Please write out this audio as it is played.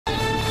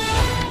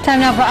Time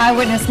now for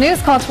Eyewitness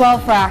News. Call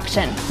 12 for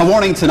action. A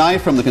warning tonight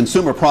from the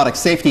Consumer Product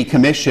Safety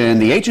Commission.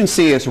 The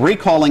agency is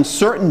recalling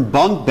certain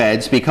bunk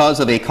beds because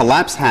of a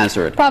collapse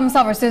hazard. Problem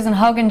solver Susan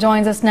Hogan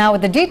joins us now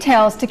with the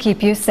details to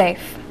keep you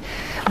safe.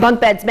 Bunk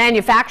beds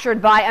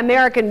manufactured by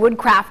American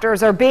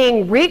Woodcrafters are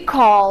being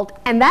recalled,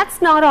 and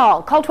that's not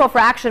all. Call 12 for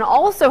Action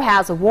also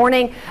has a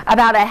warning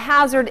about a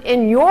hazard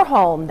in your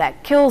home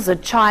that kills a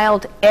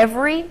child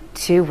every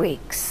 2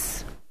 weeks.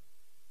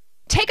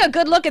 Take a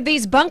good look at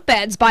these bunk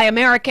beds by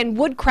American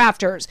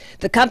Woodcrafters.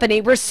 The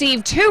company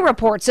received 2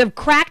 reports of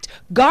cracked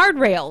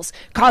guardrails,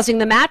 causing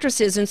the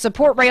mattresses and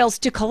support rails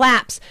to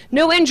collapse.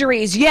 No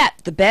injuries yet.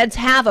 The beds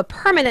have a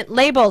permanent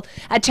label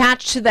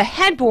attached to the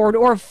headboard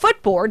or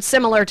footboard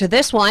similar to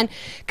this one.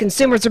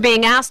 Consumers are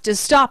being asked to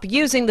stop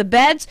using the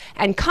beds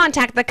and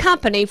contact the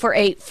company for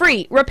a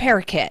free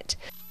repair kit.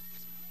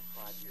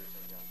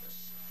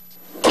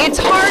 It's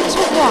hard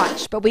to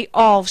watch, but we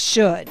all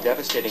should.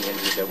 Devastating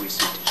injuries that we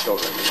see to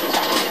children.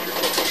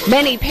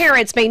 Many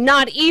parents may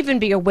not even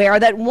be aware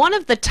that one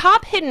of the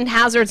top hidden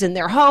hazards in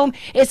their home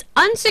is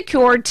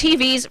unsecured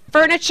TVs,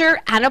 furniture,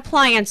 and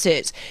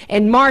appliances.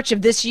 In March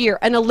of this year,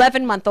 an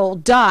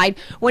 11-month-old died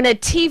when a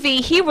TV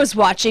he was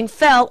watching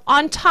fell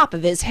on top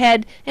of his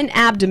head and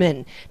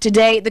abdomen.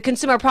 Today, the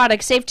Consumer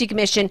Product Safety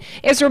Commission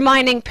is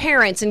reminding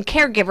parents and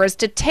caregivers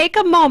to take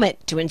a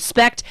moment to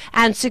inspect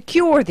and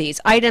secure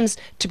these items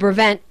to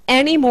prevent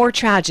any more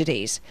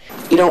tragedies.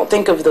 You don't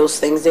think of those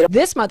things.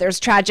 This mother's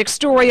tragic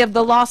story of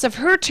the loss of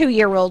her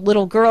 2-year-old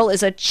little girl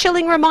is a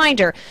chilling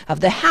reminder of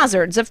the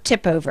hazards of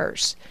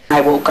tip-overs. I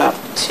woke up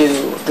to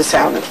the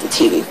sound of the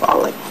TV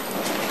falling.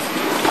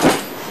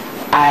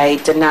 I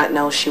did not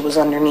know she was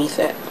underneath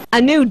it.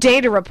 A new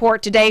data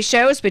report today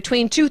shows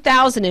between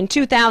 2000 and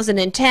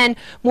 2010,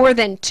 more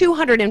than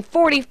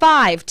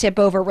 245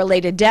 tip-over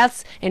related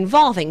deaths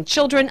involving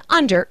children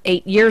under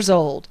 8 years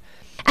old.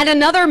 And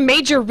another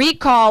major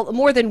recall,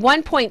 more than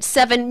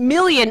 1.7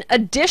 million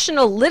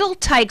additional Little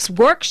Tikes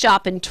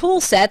workshop and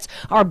tool sets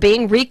are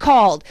being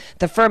recalled.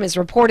 The firm has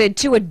reported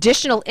 2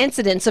 additional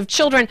incidents of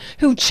children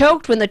who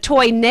choked when the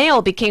toy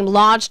nail became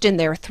lodged in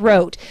their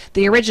throat.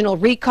 The original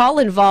recall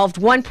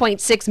involved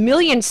 1.6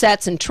 million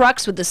sets and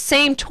trucks with the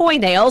same toy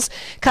nails.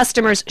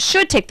 Customers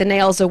should take the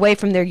nails away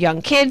from their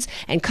young kids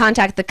and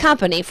contact the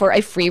company for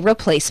a free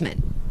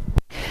replacement.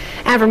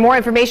 And for more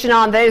information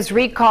on those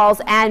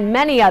recalls and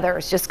many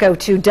others, just go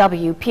to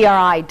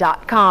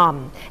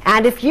WPRI.com.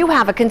 And if you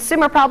have a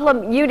consumer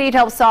problem you need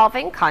help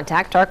solving,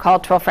 contact our Call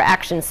 12 for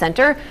Action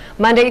Center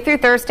Monday through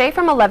Thursday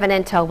from 11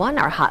 until 1.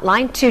 Our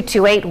hotline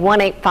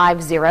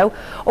 228-1850.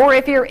 Or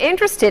if you're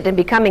interested in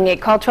becoming a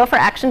Call 12 for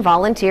Action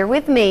volunteer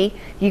with me,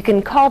 you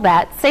can call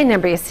that same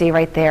number you see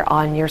right there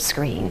on your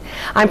screen.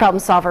 I'm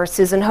problem solver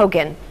Susan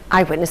Hogan,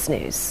 Eyewitness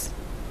News.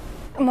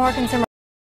 More consumer